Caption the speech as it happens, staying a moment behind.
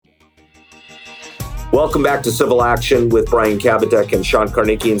Welcome back to Civil Action with Brian Kabatek and Sean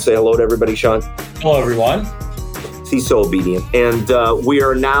Karnicki. And say hello to everybody, Sean. Hello, everyone. He's so obedient. And we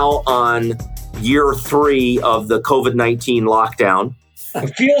are now on year 3 of the COVID-19 lockdown.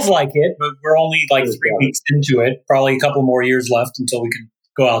 It feels like it, but we're only like 3 weeks into it. Probably a couple more years left until we can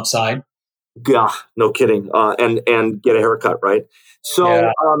go outside. Yeah, no kidding. And get a haircut, right? So,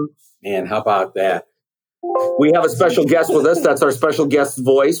 yeah. Man, how about that? We have a special guest with us. That's our special guest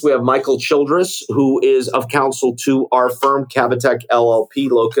voice. We have Michael Childress, who is of counsel to our firm, Kabatek LLP,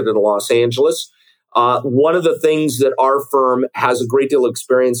 located in Los Angeles. One of the things that our firm has a great deal of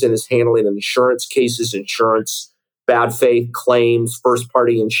experience in is handling insurance cases, insurance, bad faith claims,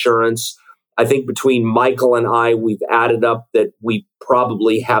 first-party insurance. I think between Michael and I, we've added up that we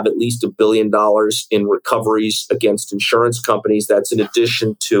probably have at least $1 billion in recoveries against insurance companies. That's in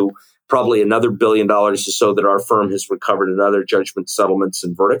addition to probably another $1 billion or so that our firm has recovered in other judgments, settlements,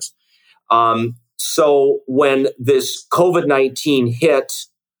 and verdicts. So when this COVID-19 hit,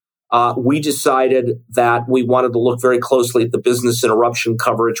 we decided that we wanted to look very closely at the business interruption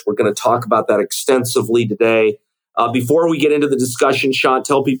coverage. We're going to talk about that extensively today. Before we get into the discussion, Sean,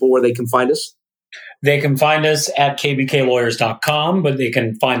 tell people where they can find us. They can find us at kbklawyers.com, but they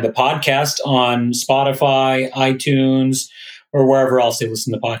can find the podcast on Spotify, iTunes, or wherever else they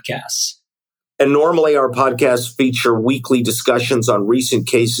listen to podcasts. And normally our podcasts feature weekly discussions on recent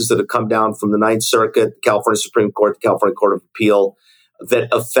cases that have come down from the Ninth Circuit, the California Supreme Court, the California Court of Appeal that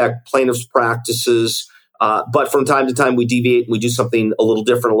affect plaintiffs' practices. But from time to time, we deviate and we do something a little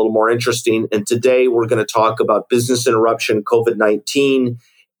different, a little more interesting. And today we're going to talk about business interruption, COVID-19,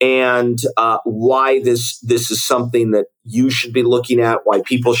 and why this is something that you should be looking at, why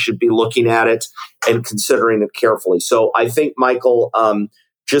people should be looking at it and considering it carefully. So I think, Michael,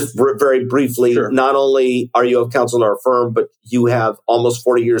 just very briefly, Sure. Not only are you of counsel in our firm, but you have almost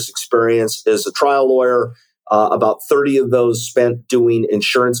 40 years experience as a trial lawyer, about 30 of those spent doing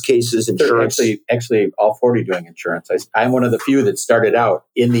insurance cases. Actually, all 40 doing insurance. I'm one of the few that started out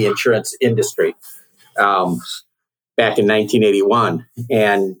in the insurance industry back in 1981.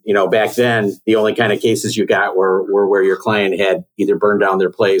 And, back then, the only kind of cases you got were where your client had either burned down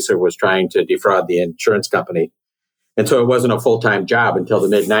their place or was trying to defraud the insurance company. And so it wasn't a full-time job until the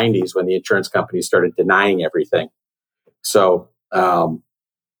mid-90s when the insurance companies started denying everything. So I've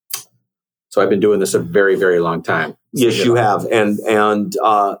been doing this a very, very long time. Yes, you have. And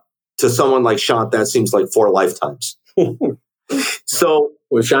to someone like Shant, that seems like 4 lifetimes. So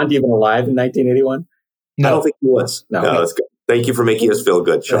was Shant even alive in 1981? No. I don't think he was. No, that's good. Thank you for making us feel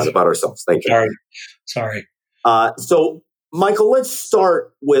good, Shant, about ourselves. Thank you. Sorry. So, Michael, let's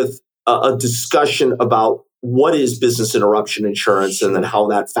start with a discussion about what is business interruption insurance and then how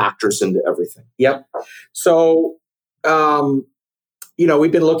that factors into everything. Yep. So,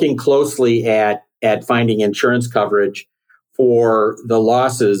 we've been looking closely at finding insurance coverage for the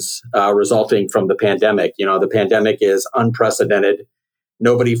losses resulting from the pandemic. The pandemic is unprecedented.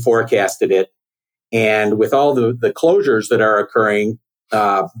 Nobody forecasted it. And with all the closures that are occurring,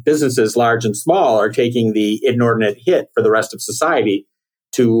 businesses large and small are taking the inordinate hit for the rest of society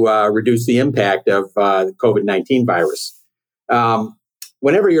to reduce the impact of the COVID-19 virus.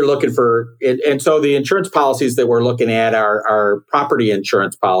 Whenever you're looking for it, and so the insurance policies that we're looking at are property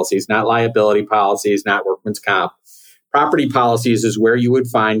insurance policies, not liability policies, not workman's comp. Property policies is where you would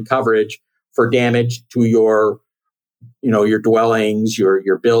find coverage for damage to your dwellings,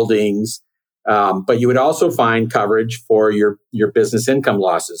 your buildings, but you would also find coverage for your business income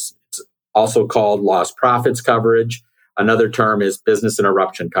losses. It's also called lost profits coverage. Another term is business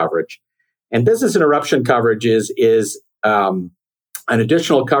interruption coverage, and business interruption coverage is an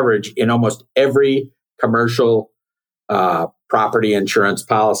additional coverage in almost every commercial property insurance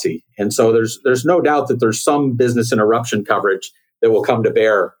policy. And so there's no doubt that there's some business interruption coverage that will come to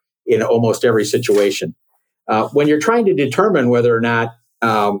bear in almost every situation. When you're trying to determine whether or not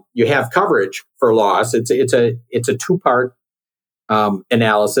you have coverage for loss, it's a 2-part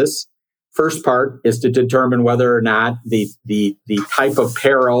analysis. First part is to determine whether or not the type of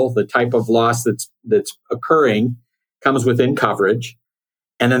peril, the type of loss that's occurring comes within coverage.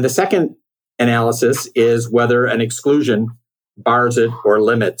 And then the second analysis is whether an exclusion bars it or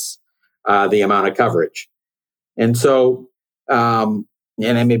limits the amount of coverage. And so, and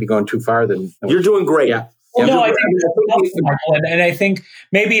I may be going too far. You're doing great. Yeah. Well, no, I think that's Michael, and I think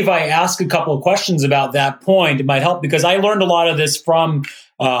maybe if I ask a couple of questions about that point, it might help because I learned a lot of this from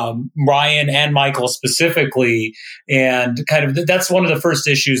Ryan and Michael specifically, and kind of that's one of the first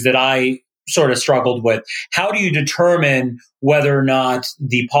issues that I sort of struggled with. How do you determine whether or not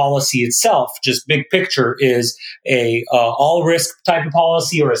the policy itself, just big picture, is a all risk type of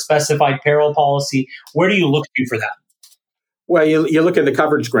policy or a specified peril policy? Where do you look to for that? Well, you look at the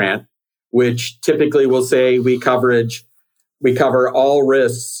coverage grant, which typically will say we cover all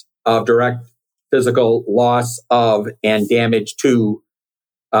risks of direct physical loss of and damage to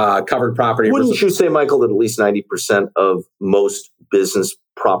covered property. Wouldn't you say, Michael, that at least 90% of most business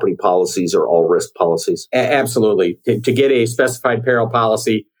property policies are all risk policies? Absolutely. To get a specified peril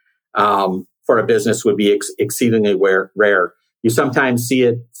policy for a business would be exceedingly rare. You sometimes see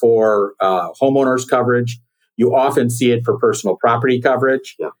it for homeowners coverage. You often see it for personal property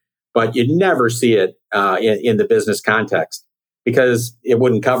coverage, but you never see it in the business context because it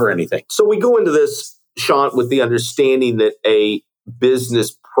wouldn't cover anything. So we go into this, Sean, with the understanding that a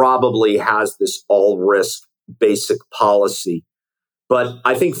business probably has this all risk basic policy. But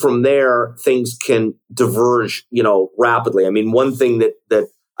I think from there, things can diverge, rapidly. I mean, one thing that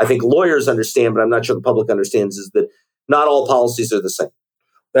I think lawyers understand, but I'm not sure the public understands, is that not all policies are the same.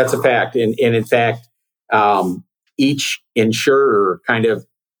 That's a fact. And in fact, each insurer kind of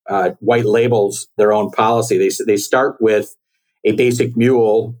white labels their own policy. They start with a basic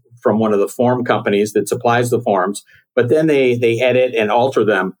mule from one of the form companies that supplies the forms, but then they edit and alter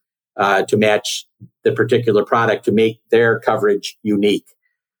them to match the particular product to make their coverage unique.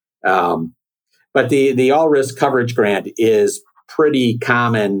 But the all risk coverage grant is pretty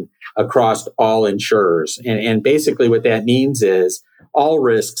common across all insurers. And basically what that means is all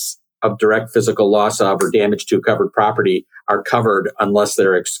risks of direct physical loss of or damage to covered property are covered unless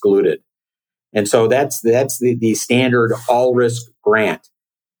they're excluded. And so that's the standard all risk grant.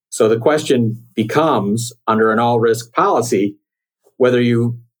 So the question becomes, under an all risk policy, whether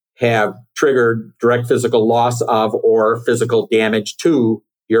you have triggered direct physical loss of or physical damage to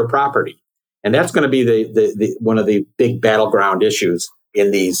your property. And that's going to be the one of the big battleground issues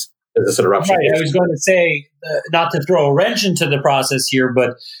in these business interruption cases. I was going to say, not to throw a wrench into the process here,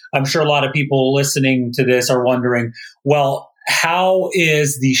 but I'm sure a lot of people listening to this are wondering, well, how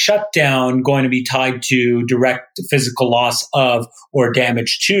is the shutdown going to be tied to direct physical loss of or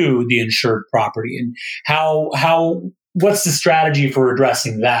damage to the insured property? And what's the strategy for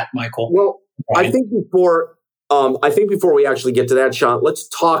addressing that, Michael? Well, right. I think before we actually get to that, Sean, let's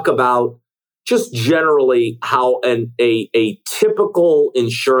talk about just generally how a typical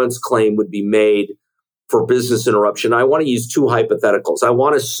insurance claim would be made for business interruption. I want to use two hypotheticals. I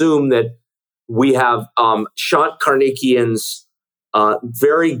want to assume that we have Sean Karnikian's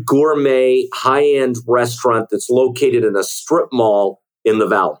very gourmet, high-end restaurant that's located in a strip mall in the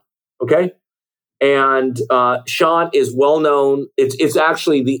Valley, okay? And Sean is well-known. It's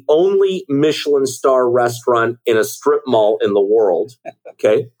actually the only Michelin star restaurant in a strip mall in the world,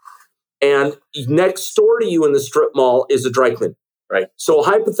 okay? And next door to you in the strip mall is a dry cleaner, right? So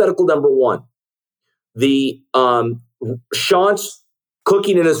hypothetical number one, Sean's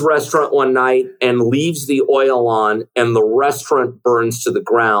cooking in his restaurant one night and leaves the oil on, and the restaurant burns to the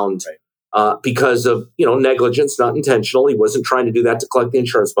ground because of negligence, not intentional. He wasn't trying to do that to collect the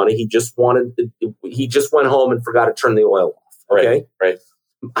insurance money. He just went home and forgot to turn the oil off. Okay, right.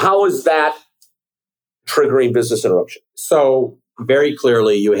 How is that triggering business interruption? So very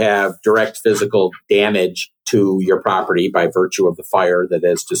clearly, you have direct physical damage to your property by virtue of the fire that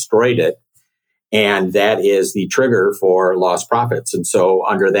has destroyed it. And that is the trigger for lost profits. And so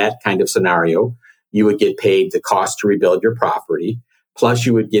under that kind of scenario, you would get paid the cost to rebuild your property. Plus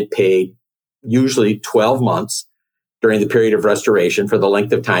you would get paid usually 12 months during the period of restoration for the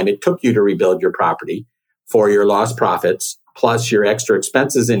length of time it took you to rebuild your property for your lost profits, plus your extra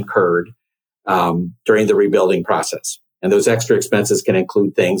expenses incurred during the rebuilding process. And those extra expenses can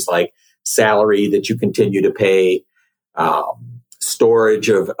include things like salary that you continue to pay, storage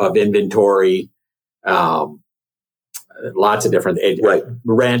of inventory, lots of different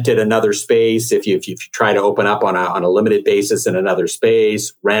rent at another space. If you try to open up on a limited basis in another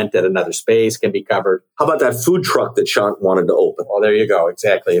space, rent at another space can be covered. How about that food truck that Sean wanted to open? Well, there you go.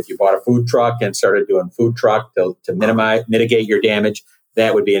 Exactly. If you bought a food truck and started doing food truck to mitigate your damage,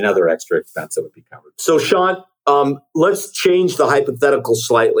 that would be another extra expense that would be covered. So Sean, let's change the hypothetical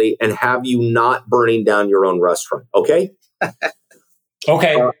slightly and have you not burning down your own restaurant. Okay.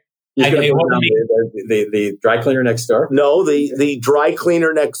 Okay. The dry cleaner next door? No, the dry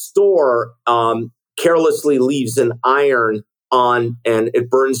cleaner next door carelessly leaves an iron on and it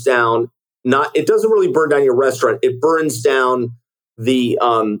burns down. It doesn't really burn down your restaurant. It burns down the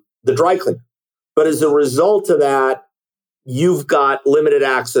dry cleaner. But as a result of that, you've got limited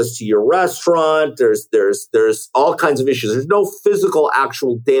access to your restaurant. There's all kinds of issues. There's no physical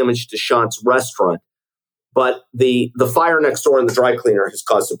actual damage to Shant's restaurant, but the fire next door in the dry cleaner has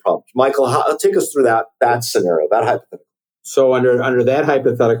caused some problems. Michael, take us through that scenario, that hypothetical. So under that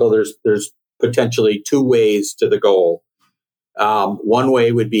hypothetical, there's potentially two ways to the goal. One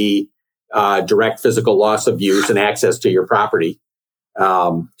way would be direct physical loss of use and access to your property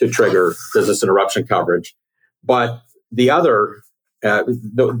to trigger business interruption coverage, but the other,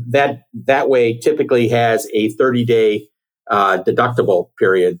 that way typically has a 30-day deductible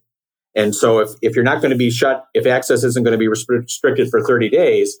period. And so if you're not going to be shut, if access isn't going to be restricted for 30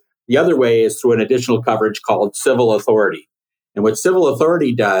 days, the other way is through an additional coverage called civil authority. And what civil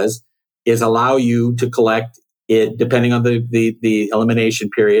authority does is allow you to collect it depending on the elimination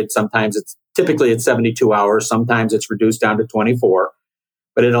period. Sometimes it's 72 hours. Sometimes it's reduced down to 24.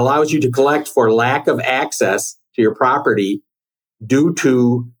 But it allows you to collect for lack of access to your property due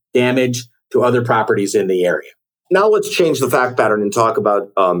to damage to other properties in the area. Now let's change the fact pattern and talk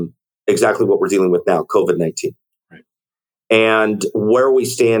about exactly what we're dealing with now, COVID-19. Right. And where we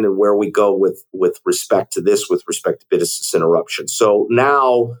stand and where we go with respect to this, with respect to business interruption. So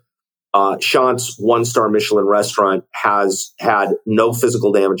now Shant's one-star Michelin restaurant has had no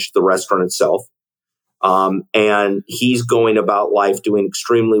physical damage to the restaurant itself. And he's going about life doing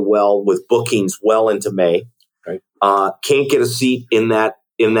extremely well with bookings well into May. Right. Can't get a seat in that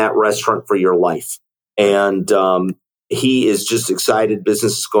restaurant for your life. And he is just excited.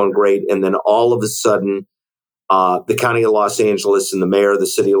 Business is going great. And then all of a sudden, the county of Los Angeles and the mayor of the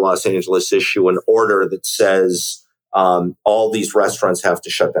city of Los Angeles issue an order that says all these restaurants have to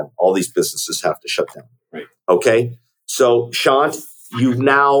shut down. All these businesses have to shut down. Right. Okay. So, Shant, you've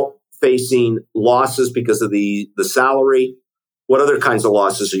now facing losses because of the salary. What other kinds of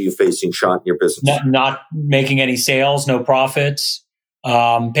losses are you facing, Shant, in your business? Not making any sales, no profits,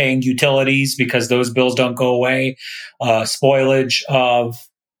 paying utilities because those bills don't go away, spoilage of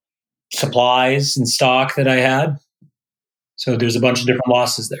supplies and stock that I had. So there's a bunch of different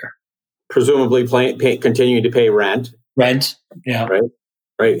losses there. Presumably continuing to pay rent. Rent, yeah.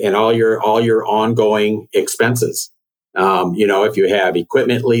 Right. And all your ongoing expenses. If you have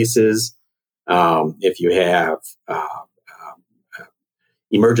equipment leases, if you have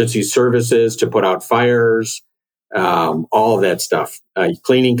emergency services to put out fires, all of that stuff. The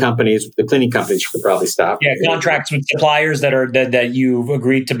cleaning companies should probably stop. Yeah, contracts with suppliers that you've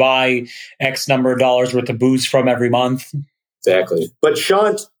agreed to buy X number of dollars worth of booze from every month. Exactly. But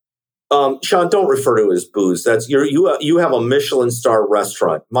Shant, don't refer to it as booze. That's you have a Michelin star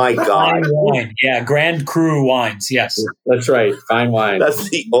restaurant. My God. Fine wine. Yeah, Grand Cru wines. Yes. That's right. Fine wine. That's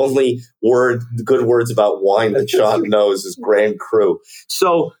the only good words about wine that Shant knows is Grand Cru.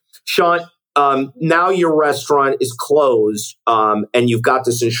 So, Shant, now your restaurant is closed, and you've got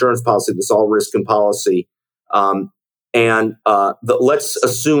this insurance policy, this all risk and policy. Let's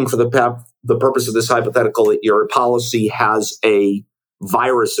assume for the purpose of this hypothetical that your policy has a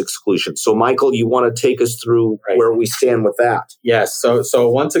virus exclusion. So, Michael, you want to take us through where we stand with that? Yes. So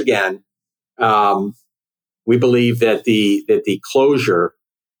once again, we believe that the closure,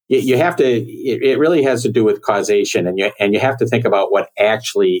 you have to. It really has to do with causation, and you have to think about what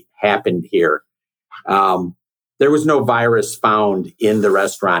actually happened here. There was no virus found in the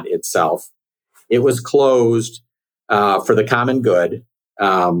restaurant itself. It was closed for the common good,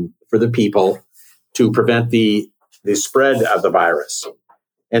 for the people, to prevent the spread of the virus.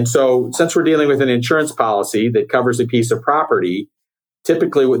 And so, since we're dealing with an insurance policy that covers a piece of property,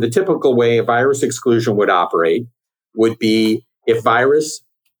 typically the typical way a virus exclusion would operate would be if virus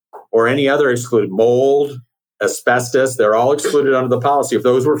or any other excluded, mold, asbestos, they're all excluded under the policy. If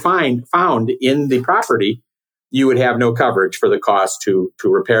those were found in the property, you would have no coverage for the cost to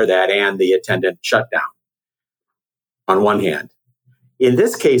repair that and the attendant shutdown, on one hand. In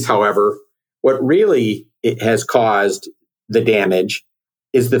this case, however, what really has caused the damage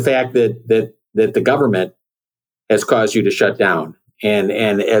is the fact that the government has caused you to shut down and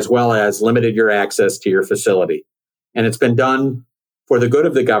as well as limited your access to your facility. And it's been done for the good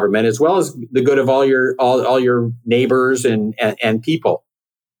of the government as well as the good of all your neighbors and people.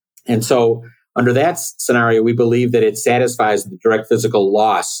 And so under that scenario, we believe that it satisfies the direct physical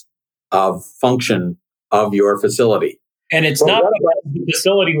loss of function of your facility. And it's not because the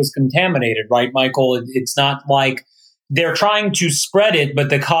facility was contaminated, right, Michael? It's not like they're trying to spread it, but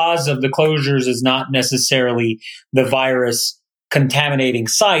the cause of the closures is not necessarily the virus contaminating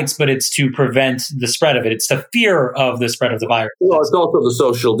sites, but it's to prevent the spread of it. It's the fear of the spread of the virus. Well, it's also the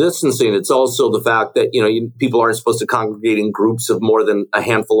social distancing. It's also the fact that people aren't supposed to congregate in groups of more than a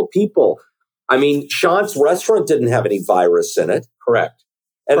handful of people. I mean, Shant's restaurant didn't have any virus in it. Correct.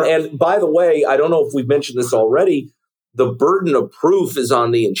 And by the way, I don't know if we've mentioned this already, the burden of proof is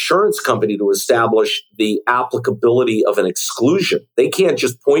on the insurance company to establish the applicability of an exclusion. They can't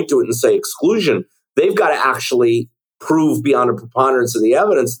just point to it and say exclusion. They've got to actually prove beyond a preponderance of the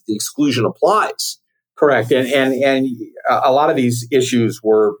evidence that the exclusion applies. Correct. And a lot of these issues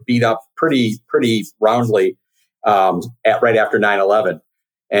were beat up pretty roundly right after 9/11.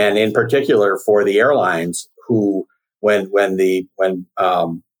 And in particular for the airlines who, when they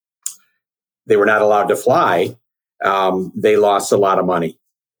were not allowed to fly, they lost a lot of money.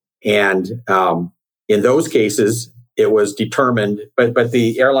 And in those cases, it was determined, but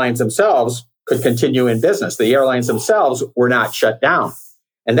the airlines themselves could continue in business. The airlines themselves were not shut down.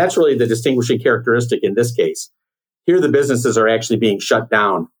 And that's really the distinguishing characteristic in this case. Here, the businesses are actually being shut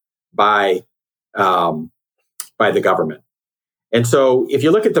down by the government. And so if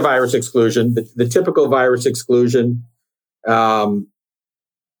you look at the virus exclusion, the typical virus exclusion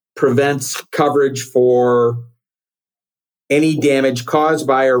prevents coverage for any damage caused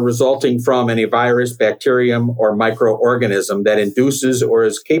by or resulting from any virus, bacterium, or microorganism that induces or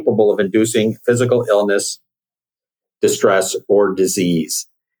is capable of inducing physical illness, distress, or disease.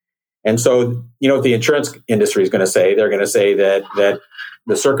 And so, what the insurance industry is going to say, they're going to say that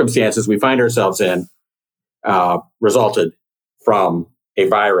the circumstances we find ourselves in resulted from a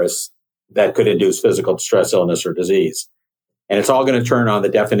virus that could induce physical distress, illness, or disease. And it's all going to turn on the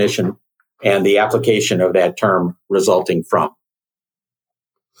definition and the application of that term resulting from.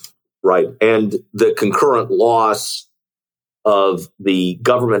 Right. And the concurrent loss of the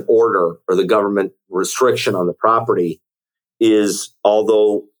government order or the government restriction on the property is,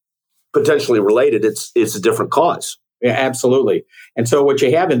 although potentially related, it's a different cause. Yeah, absolutely. And so what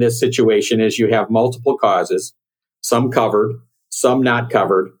you have in this situation is you have multiple causes, some covered, some not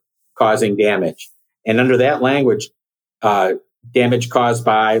covered, causing damage. And under that language, damage caused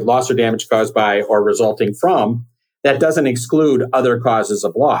by, loss or damage caused by, or resulting from, that doesn't exclude other causes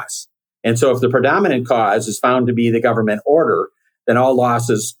of loss. And so if the predominant cause is found to be the government order, then all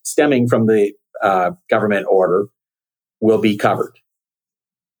losses stemming from the government order will be covered.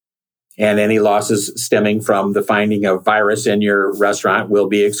 And any losses stemming from the finding of virus in your restaurant will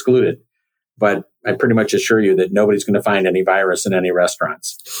be excluded. But I pretty much assure you that nobody's going to find any virus in any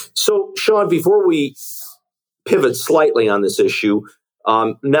restaurants. So, Sean, before we pivot slightly on this issue,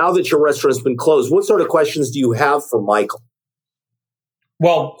 now that your restaurant's been closed, what sort of questions do you have for Michael?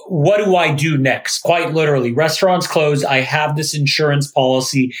 Well, what do I do next? Quite literally, restaurants closed. I have this insurance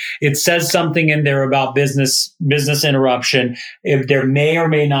policy. It says something in there about business interruption. If there may or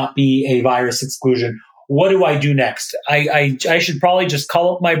may not be a virus exclusion, what do I do next? I should probably just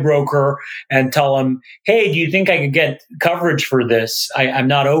call up my broker and tell him, hey, do you think I could get coverage for this? I'm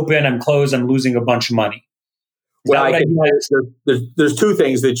not open. I'm closed. I'm losing a bunch of money. Well, there's two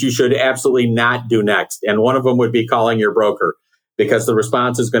things that you should absolutely not do next. And one of them would be calling your broker, because the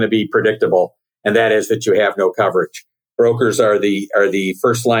response is going to be predictable, and that is that you have no coverage. Brokers are the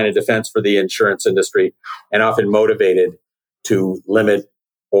first line of defense for the insurance industry, and often motivated to limit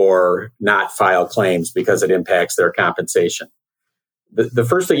or not file claims because it impacts their compensation. The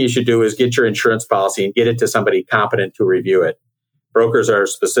first thing you should do is get your insurance policy and get it to somebody competent to review it. Brokers are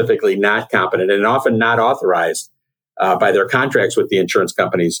specifically not competent and often not authorized by their contracts with the insurance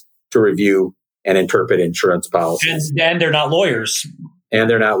companies to review and interpret insurance policies. And they're not lawyers.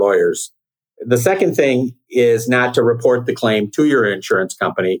 The second thing is not to report the claim to your insurance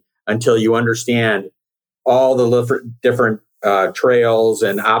company until you understand all the different trails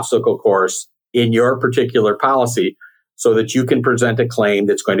and obstacle course in your particular policy so that you can present a claim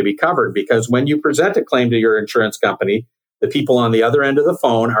that's going to be covered. Because when you present a claim to your insurance company, the people on the other end of the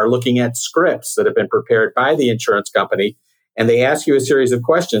phone are looking at scripts that have been prepared by the insurance company, and they ask you a series of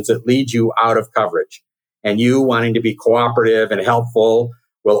questions that lead you out of coverage. And you, wanting to be cooperative and helpful,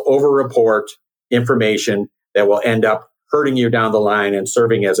 will over-report information that will end up hurting you down the line and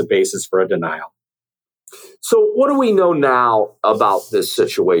serving as a basis for a denial. So what do we know now about this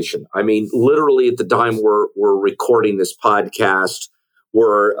situation? I mean, literally at the time we're recording this podcast,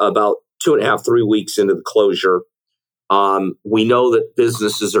 we're about 2.5, 3 weeks into the closure. We know that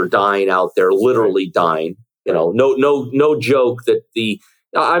businesses are dying out there, literally dying. No joke that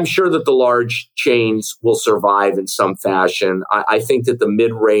I'm sure that the large chains will survive in some fashion. I think that the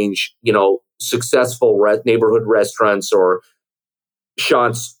mid-range, successful neighborhood restaurants or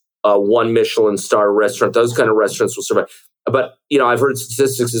Shant's one Michelin star restaurant, those kind of restaurants will survive. But, I've heard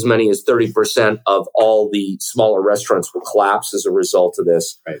statistics as many as 30% of all the smaller restaurants will collapse as a result of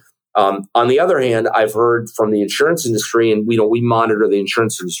this. Right. On the other hand, I've heard from the insurance industry, and we monitor the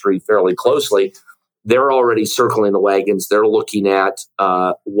insurance industry fairly closely. They're already circling the wagons. They're looking at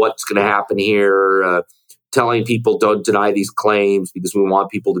what's going to happen here, telling people don't deny these claims because we want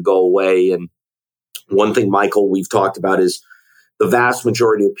people to go away. And one thing, Michael, we've talked about is the vast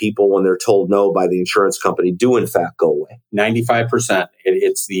majority of people, when they're told no by the insurance company, do in fact go away. 95%.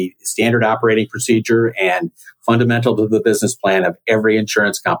 It's the standard operating procedure and fundamental to the business plan of every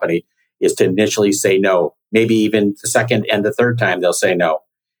insurance company is to initially say no. Maybe even the second and the third time they'll say no.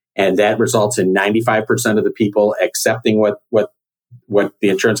 And that results in 95% of the people accepting what the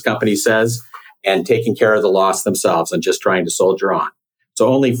insurance company says and taking care of the loss themselves and just trying to soldier on. So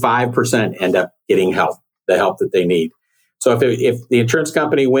only 5% end up getting help, the help that they need. So if the insurance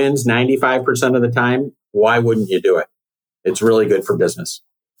company wins 95% of the time, why wouldn't you do it? It's really good for business.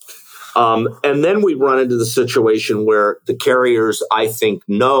 And then we run into the situation where the carriers, I think,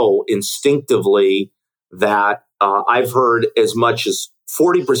 know instinctively that I've heard as much as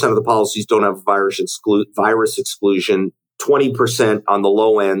 40% of the policies don't have virus exclusion, 20% on the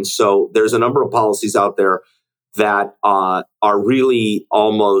low end. So there's a number of policies out there that are really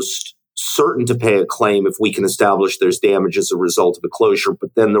almost certain to pay a claim if we can establish there's damage as a result of a closure.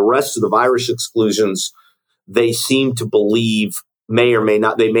 But then the rest of the virus exclusions, they seem to believe may or may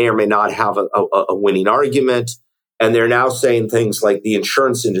not have a winning argument. And they're now saying things like the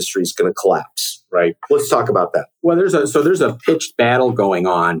insurance industry is going to collapse, right? Let's talk about that. Well, there's a pitched battle going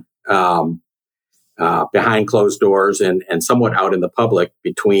on behind closed doors and somewhat out in the public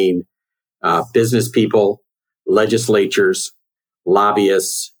between business people, legislatures,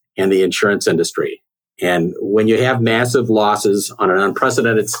 lobbyists, and the insurance industry. And when you have massive losses on an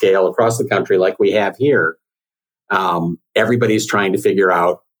unprecedented scale across the country like we have here, everybody's trying to figure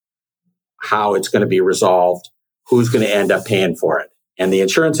out how it's going to be resolved, who's going to end up paying for it. And the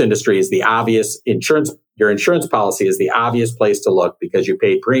insurance industry is the obvious your insurance policy is the obvious place to look because you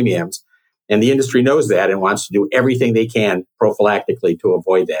pay premiums. And the industry knows that and wants to do everything they can prophylactically to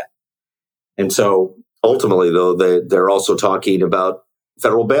avoid that. And so ultimately, though, they're also talking about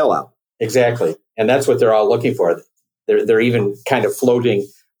federal bailout. Exactly. And that's what they're all looking for. They're even kind of floating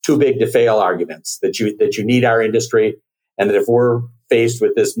too big to fail arguments that you need our industry, and that if we're faced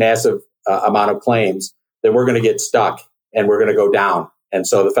with this massive amount of claims, then we're going to get stuck and we're going to go down. And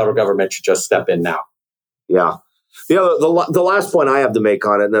so the federal government should just step in now. Yeah. The last point I have to make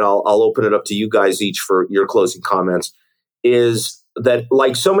on it, and then I'll open it up to you guys each for your closing comments, is that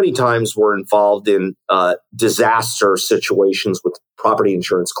like so many times we're involved in disaster situations with property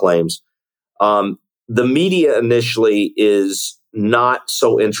insurance claims. The media initially is not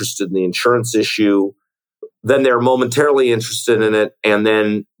so interested in the insurance issue. Then they're momentarily interested in it. And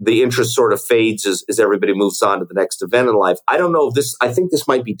then the interest sort of fades as everybody moves on to the next event in life. I don't know if I think this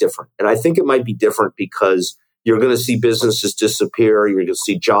might be different. And I think it might be different because you're going to see businesses disappear. You're going to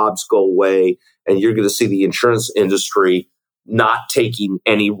see jobs go away. And you're going to see the insurance industry not taking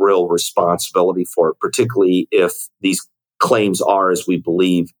any real responsibility for it, particularly if these claims are, as we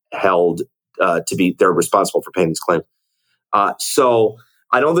believe, held to be, they're responsible for paying these claims. So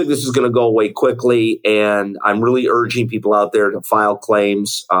I don't think this is going to go away quickly. And I'm really urging people out there to file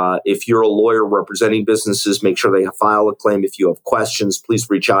claims. If you're a lawyer representing businesses, make sure they file a claim. If you have questions, please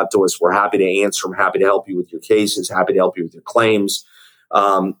reach out to us. We're happy to answer them, happy to help you with your cases, happy to help you with your claims.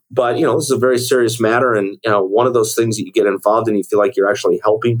 But, this is a very serious matter. And, one of those things that you get involved in, you feel like you're actually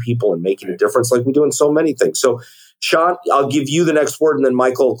helping people and making a difference like we do in so many things. So, Sean, I'll give you the next word and then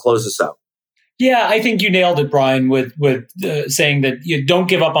Michael will close us out. Yeah, I think you nailed it, Brian, with saying that you don't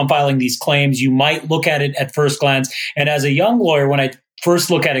give up on filing these claims. You might look at it at first glance. And as a young lawyer, when I first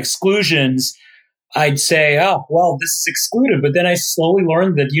look at exclusions, I'd say, oh, well, this is excluded. But then I slowly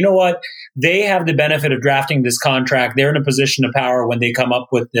learned that, you know what? They have the benefit of drafting this contract. They're in a position of power when they come up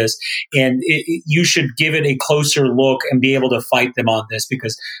with this. And you should give it a closer look and be able to fight them on this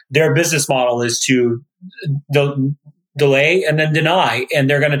because their business model is to delay and then deny. And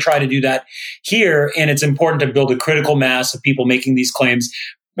they're going to try to do that here. And it's important to build a critical mass of people making these claims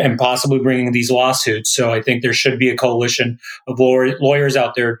and possibly bringing these lawsuits. So I think there should be a coalition of lawyers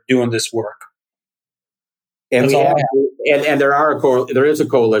out there doing this work. And there is a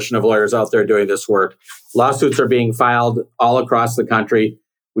coalition of lawyers out there doing this work. Lawsuits are being filed all across the country.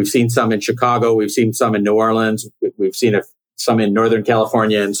 We've seen some in Chicago. We've seen some in New Orleans. We've seen some in Northern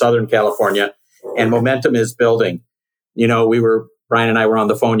California and Southern California. And momentum is building. Brian and I were on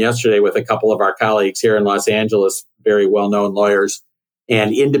the phone yesterday with a couple of our colleagues here in Los Angeles, very well-known lawyers.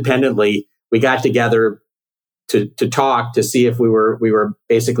 And independently, we got together to talk to see if we were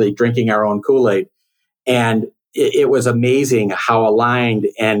basically drinking our own Kool-Aid. And it was amazing how aligned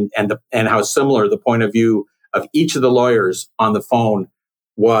and how similar the point of view of each of the lawyers on the phone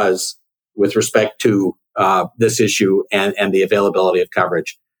was with respect to this issue and the availability of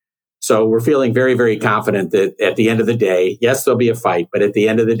coverage. So we're feeling very, very confident that at the end of the day, yes, there'll be a fight, but at the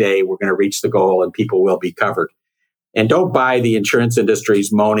end of the day, we're going to reach the goal and people will be covered. And don't buy the insurance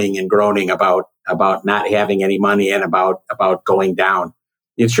industry's moaning and groaning about not having any money and about going down.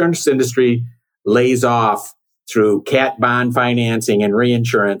 The insurance industry lays off through cat bond financing and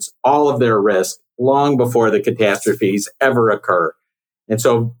reinsurance all of their risk long before the catastrophes ever occur. And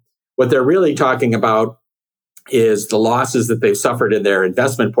so what they're really talking about is the losses that they've suffered in their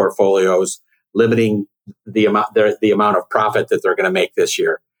investment portfolios, limiting the amount of profit that they're going to make this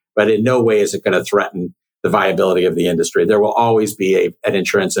year. But in no way is it going to threaten the viability of the industry. There will always be an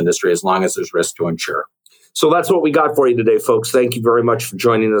insurance industry as long as there's risk to insure. So that's what we got for you today, folks. Thank you very much for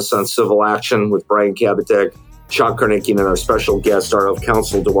joining us on Civil Action with Brian Kabateck, Sean Kornicki, and our special guest, our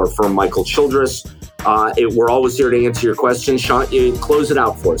counsel to our firm, Michael Childress. We're always here to answer your questions. Sean, you close it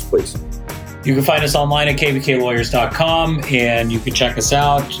out for us, please. You can find us online at kvklawyers.com, and you can check us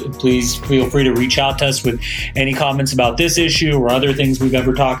out. Please feel free to reach out to us with any comments about this issue or other things we've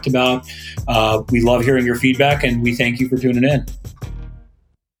ever talked about. We love hearing your feedback, and we thank you for tuning in.